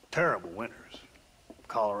 terrible winters,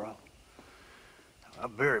 cholera. I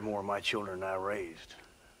buried more of my children than I raised.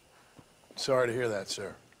 Sorry to hear that,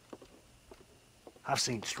 sir. I've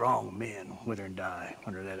seen strong men wither and die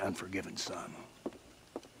under that unforgiving sun.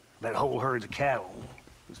 That whole herds of cattle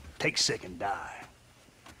take sick and die.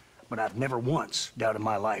 But I've never once doubted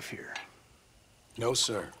my life here. No,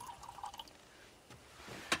 sir.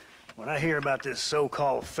 When I hear about this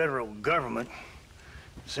so-called federal government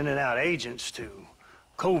sending out agents to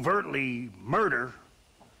covertly murder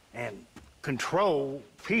and control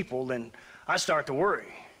people, then I start to worry.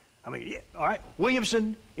 I mean, yeah, all right,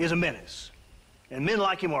 Williamson is a menace, and men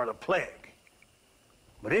like him are the plague.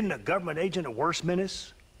 But isn't a government agent a worse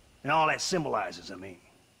menace? And all that symbolizes, I mean.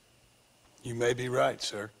 You may be right,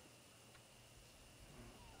 sir.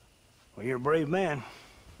 Well, you're a brave man.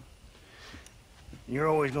 You're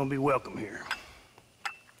always gonna be welcome here.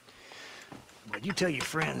 But you tell your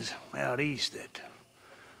friends out east that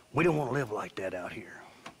we don't want to live like that out here.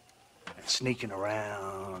 And sneaking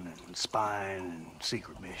around and spying and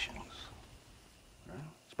secret missions. Right?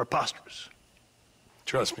 It's preposterous.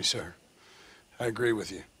 Trust me, sir. I agree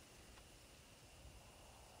with you.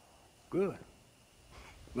 Good.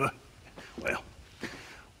 Good. Well,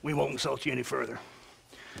 we won't insult you any further.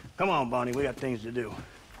 Come on, Bonnie, we got things to do.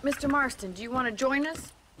 Mr. Marston, do you want to join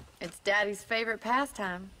us? It's Daddy's favorite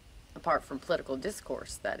pastime. Apart from political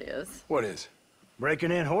discourse, that is. What is?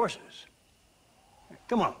 Breaking in horses.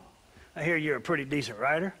 Come on. I hear you're a pretty decent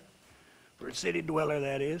rider. For a city dweller,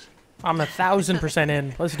 that is. I'm 1,000%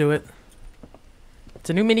 in. Let's do it. It's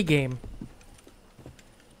a new mini game.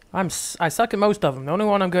 I suck at most of them. The only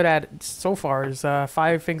one I'm good at so far is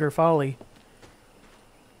Five Finger Folly.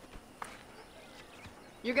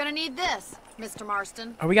 You're gonna need this, Mr.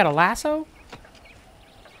 Marston. Oh, we got a lasso?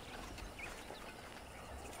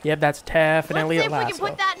 Yep, that's definitely a lasso. Let's see if we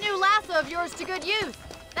can put that new lasso of yours to good use.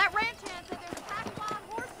 That ranch hand said there's a pack of wild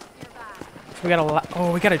horses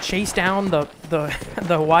nearby. We gotta chase down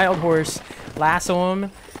the wild horse, lasso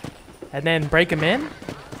him, and then break him in.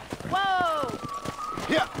 Whoa!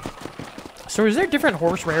 So is there different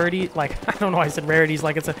horse rarity? Like, I don't know why I said rarities,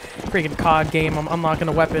 like it's a freaking COD game. I'm unlocking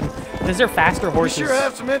a weapon. Is there faster horses? You sure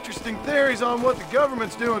have some interesting theories on what the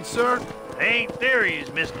government's doing, sir. They ain't theories,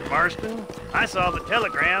 Mr. Marston. I saw the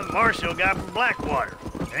telegram Marshall got from Blackwater.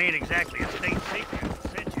 It ain't exactly a state secret.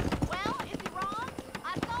 Well, is he wrong?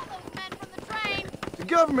 I saw those men from the train. The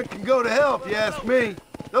government can go to hell if you ask me.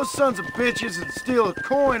 Those sons of bitches would steal a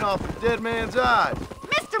coin off a dead man's eye.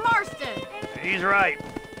 Mr. Marston! He's right.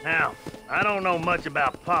 Now, I don't know much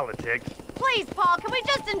about politics. Please, Paul, can we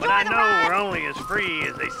just enjoy But I the know ride? we're only as free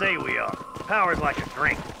as they say we are. Power's like a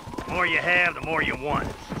drink. The more you have, the more you want.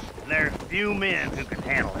 And there are few men who can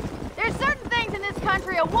handle it. There's certain things in this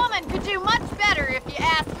country a woman could do much better if you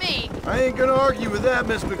ask me. I ain't gonna argue with that,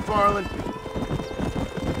 Miss McFarland.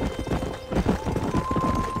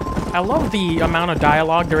 I love the amount of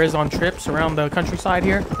dialogue there is on trips around the countryside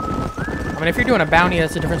here. I mean, if you're doing a bounty,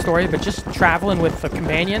 that's a different story, but just traveling with the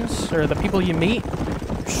companions or the people you meet,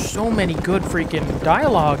 there's so many good freaking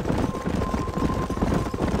dialogue.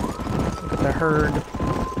 Look at the herd.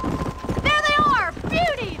 There they are!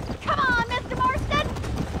 Beauties! Come on, Mr. Marston!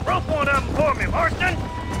 Rope one of them for me, Marston!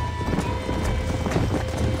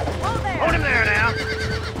 Whoa there! Hold him there now!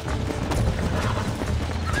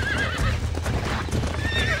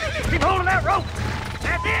 Keep holding that rope!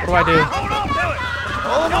 That's it! What do I do? Hold on to it!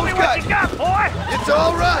 Almost Show me what you got, boy! It's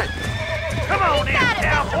all right. Come on in,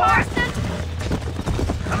 cowboy!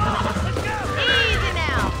 Come on, let's go! Easy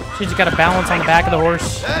now! She just got to balance on the back of the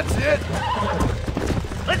horse. That's it.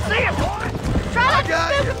 Let's see it, boy! Try not to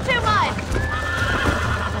spook him too much!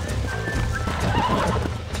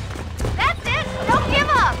 That's it! Don't give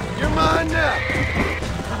up! You're mine now.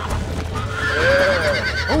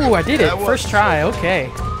 Oh, I did it. First try. Okay.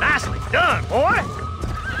 Nicely done, boy!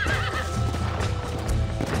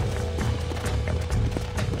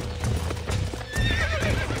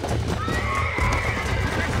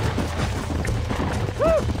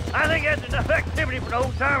 I think that's enough activity for an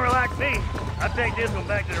old-timer like me. I'll take this one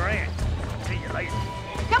back to the ranch. See you later.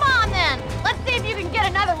 Come on, then! Let's see if you can get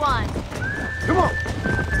another one! Come on.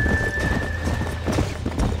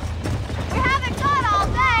 We haven't got all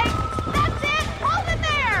day! That's it! Hold it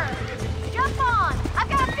there! Jump on! I've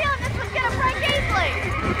got a feeling this one's gonna break easily!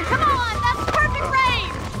 Come on! That's perfect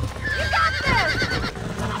range! You got this!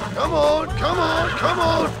 Come on, come on, come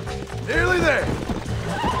on. Nearly there.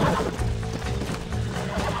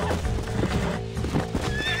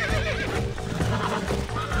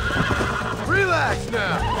 Relax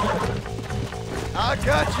now. I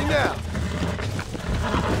got you now.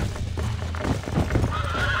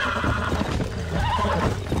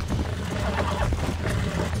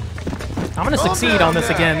 I'm going to succeed on this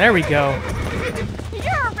again. There we go.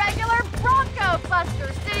 You're a regular Bronco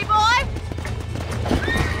buster, city boy!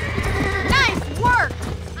 Nice work!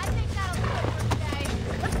 I think that'll do it for today.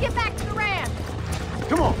 Let's get back to the ranch.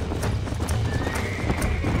 Come on.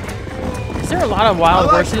 Is there a lot of wild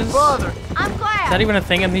I like horses? your father. I'm glad. Is that even a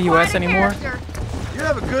thing in the U.S. anymore? You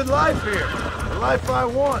have a good life here. The life I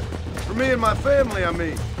want. For me and my family, I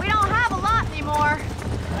mean. We don't have a lot anymore.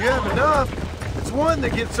 You have enough. It's one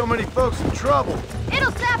that gets so many folks in trouble.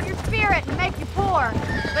 It'll sap your spirit and make you poor.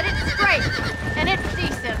 But it's straight, and it's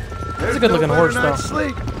decent. There's a good-looking no horse, better night's though.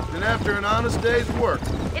 sleep than after an honest day's work.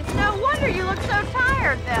 It's no wonder you look so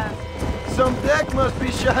tired, then. Some deck must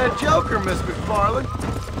be shy of Joker, Miss McFarland.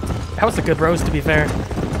 That was a good roast, to be fair. Who'd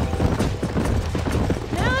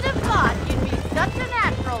have thought you'd be such a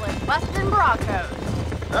natural at busting Broncos?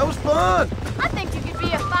 That was fun. I think you could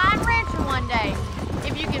be a fine rancher one day.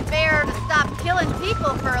 If you can bear to stop killing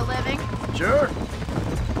people for a living. Sure.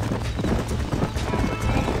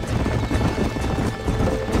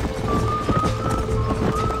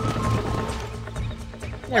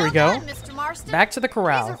 There we go. Done, Mr. Marston. Back to the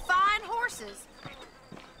corral. These are fine horses.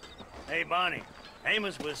 Hey, Bonnie.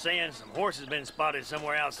 Amos was saying some horses been spotted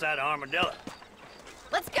somewhere outside of Armadillo.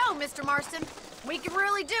 Let's go, Mr. Marston. We can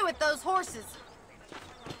really do with those horses.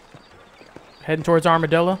 Heading towards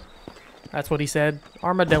Armadillo. That's what he said.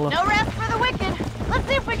 Armadillo. No rest for the wicked. Let's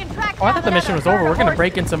see if we can track Oh, I down thought the mission was over. We're going to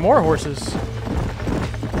break in some more horses. I'm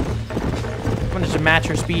going to just match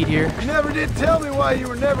her speed here. You never did tell me why you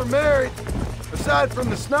were never married. Aside from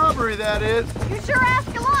the snobbery, that is. You sure ask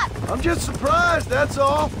a lot. I'm just surprised, that's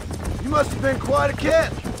all. You must have been quite a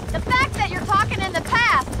catch. The fact that you're talking in the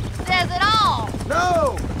past says it all.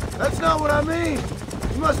 No, that's not what I mean.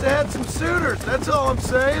 You must have had some suitors, that's all I'm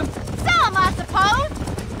saying. Some, I suppose.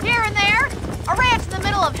 Here and there. A ranch in the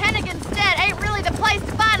middle of Hennigan's Stead ain't really the place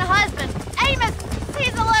to find a husband. Amos,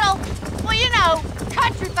 he's a little, well, you know,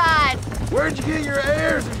 countrified. Where'd you get your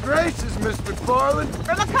airs and graces, Miss McFarland?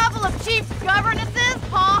 From a couple of cheap governesses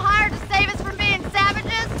Paul hired to save us from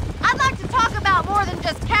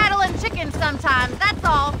just cattle and chickens sometimes, that's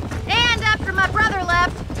all. And after my brother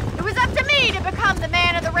left, it was up to me to become the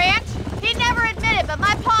man of the ranch. He never admitted, but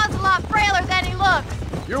my pa's a lot frailer than he looks.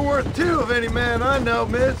 You're worth 2 of any man I know,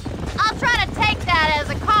 miss. I'll try to take that as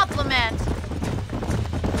a compliment.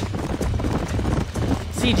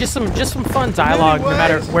 See, just some fun dialogue, no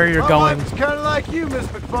matter where you're going. It's kind of like you, Miss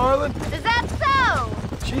McFarland. Is that so?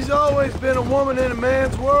 She's always been a woman in a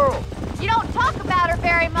man's world. You don't talk about her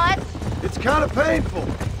very much. It's kind of painful,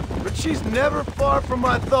 but she's never far from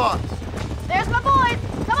my thoughts. There's my boys.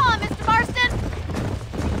 Come on, Mr. Marston.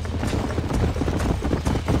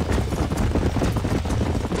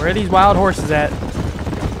 Where are these wild horses at?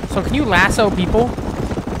 So can you lasso people?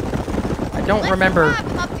 I don't remember. Let's drive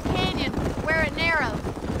them up the canyon, where it narrows.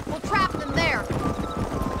 We'll trap them there.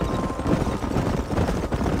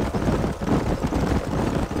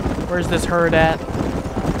 Where's this herd at?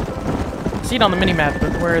 I see it on the mini-map,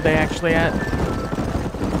 but where are they actually at?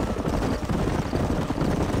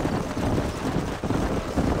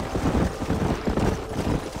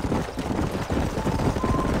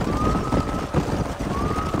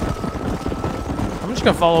 I'm just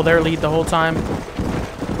gonna follow their lead the whole time.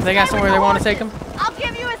 If they got somewhere they want to take them. I'll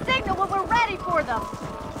give you a signal when we're ready for them.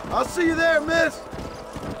 I'll see you there, miss.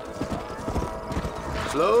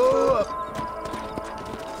 Slow up.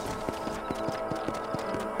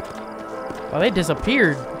 Oh, they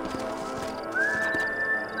disappeared.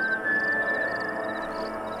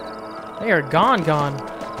 They are gone.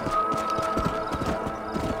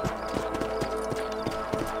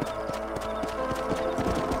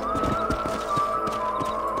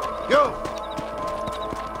 Go.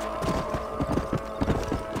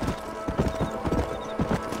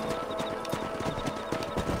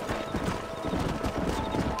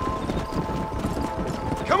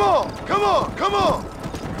 Come on. Come on. Come on.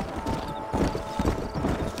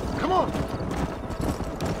 Come on.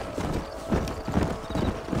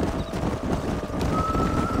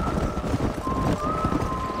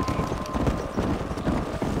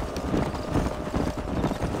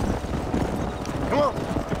 Come on.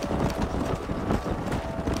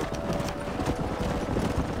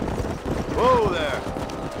 Whoa there.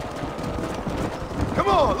 Come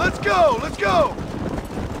on, let's go. Let's go.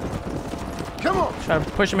 Come on. Try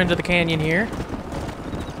to push them into the canyon here.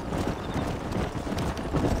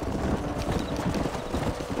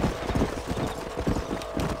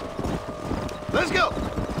 Let's go.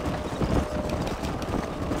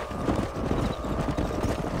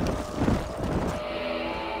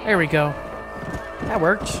 There we go. That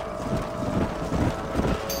worked.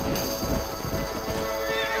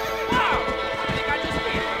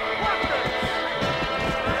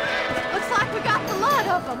 Looks like we got the lot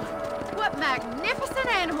of them. What magnificent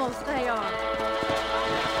animals they are.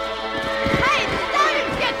 Hey, the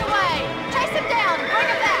stallions getting away. Chase them down and bring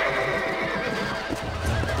them back.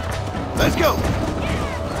 Let's go.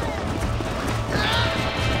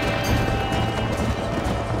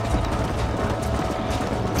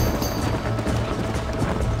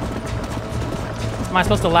 Am I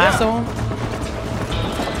supposed to lasso them?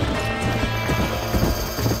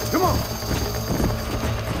 Come on.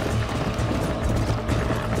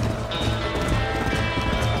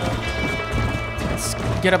 Let's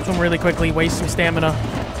get up to them really quickly, waste some stamina.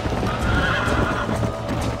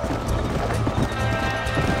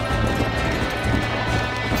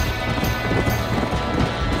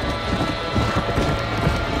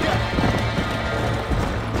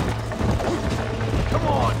 Come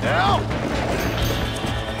on now.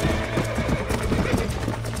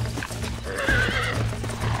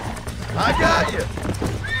 I got you.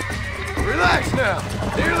 Relax now.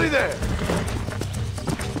 Nearly there.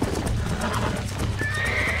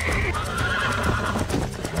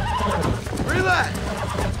 Relax.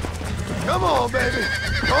 Come on, baby.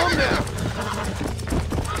 Calm down.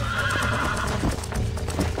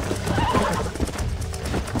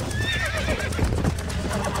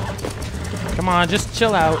 Come on, just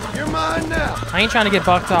chill out. You're mine now. I ain't trying to get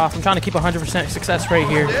bucked off. I'm trying to keep 100% success rate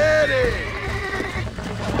here. Steady.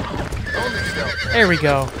 Hold yourself. There we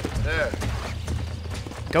go. There.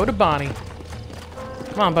 Go to Bonnie.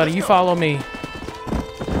 Come on, buddy. You follow me.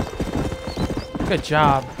 Good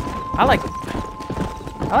job. I like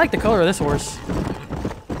the color of this horse.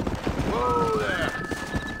 Whoa there.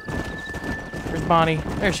 Where's Bonnie?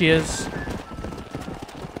 There she is.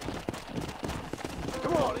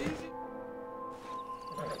 Come on, easy.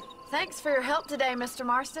 Thanks for your help today, Mr.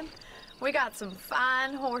 Marston. We got some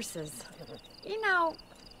fine horses. You know,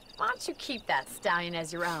 why don't you keep that stallion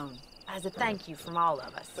as your own, as a thank you from all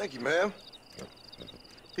of us? Thank you, ma'am.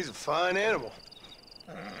 He's a fine animal.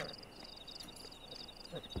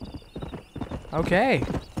 Okay.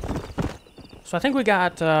 So I think we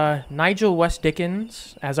got Nigel West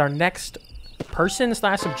Dickens as our next person /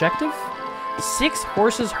 objective. 6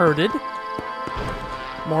 horses herded.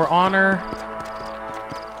 More honor.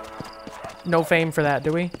 No fame for that,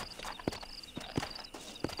 do we?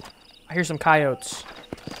 I hear some coyotes.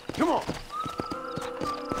 Come on.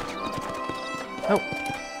 Oh.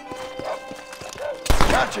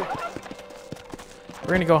 Gotcha.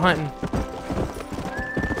 We're gonna go hunting.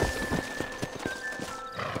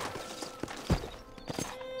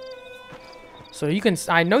 So you can,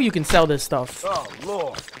 I know you can sell this stuff. Oh,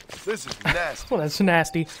 Lord. This is nasty. Well, that's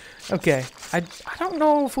nasty. Okay. I don't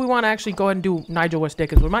know if we want to actually go ahead and do Nigel West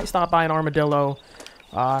Dickens. We might stop by an armadillo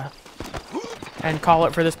and call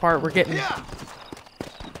it for this part. We're getting...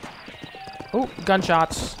 Oh,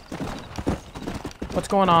 gunshots. What's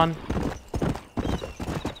going on?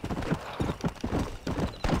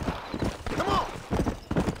 Come on.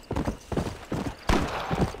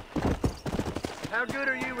 How good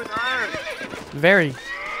are you with iron? Very.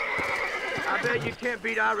 I bet you can't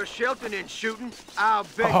beat Ira Shelton in shooting. I'll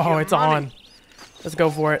bet Oh, you it's money. on. Let's go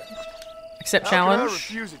for it. Accept How can I challenge.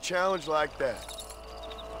 refuse a challenge like that?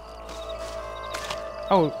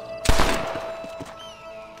 Oh.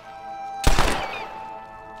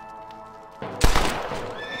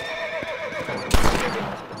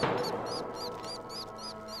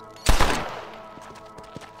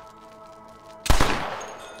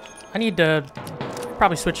 I need to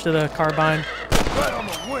probably switch to the carbine. Right on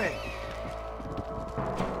the wing.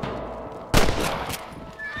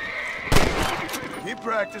 Keep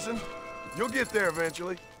practicing. You'll get there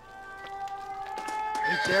eventually.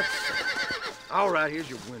 Ain't that... All right, here's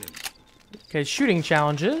your winning. Okay, shooting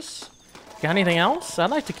challenges. Got anything else? I'd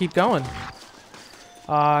like to keep going.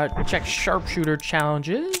 Check sharpshooter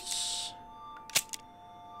challenges.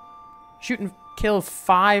 Shoot and kill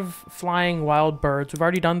 5 flying wild birds. We've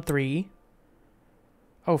already done 3.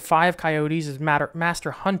 Oh, 5 coyotes is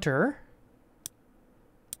Master Hunter.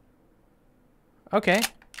 Okay.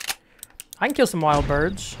 I can kill some wild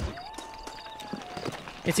birds.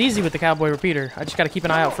 It's easy with the cowboy repeater. I just gotta keep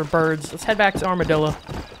an eye out for birds. Let's head back to Armadillo.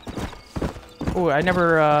 Oh, I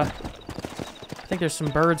never, I think there's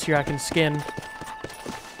some birds here I can skin.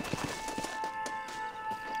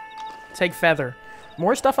 Take feather.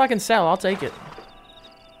 More stuff I can sell, I'll take it.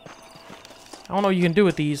 I don't know what you can do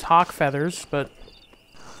with these hawk feathers, but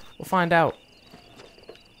we'll find out.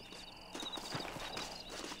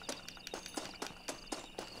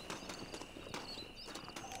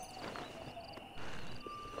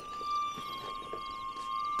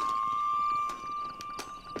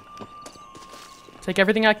 Take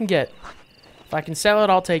everything I can get. If I can sell it,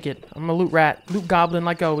 I'll take it. I'm a loot rat. Loot goblin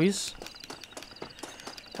like always.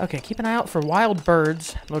 Okay, keep an eye out for wild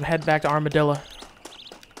birds. We'll head back to Armadillo.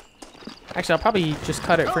 Actually, I'll probably just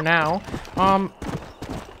cut it for now.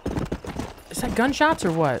 Is that gunshots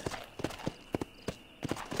or what?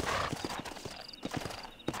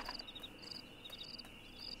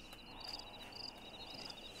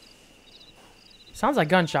 Sounds like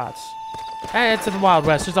gunshots. It's in the Wild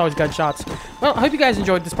West. There's always gunshots. Well, I hope you guys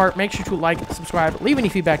enjoyed this part. Make sure to like, subscribe, leave any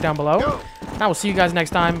feedback down below. And I will see you guys next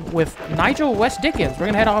time with Nigel West Dickens. We're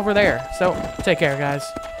going to head over there. So, take care, guys.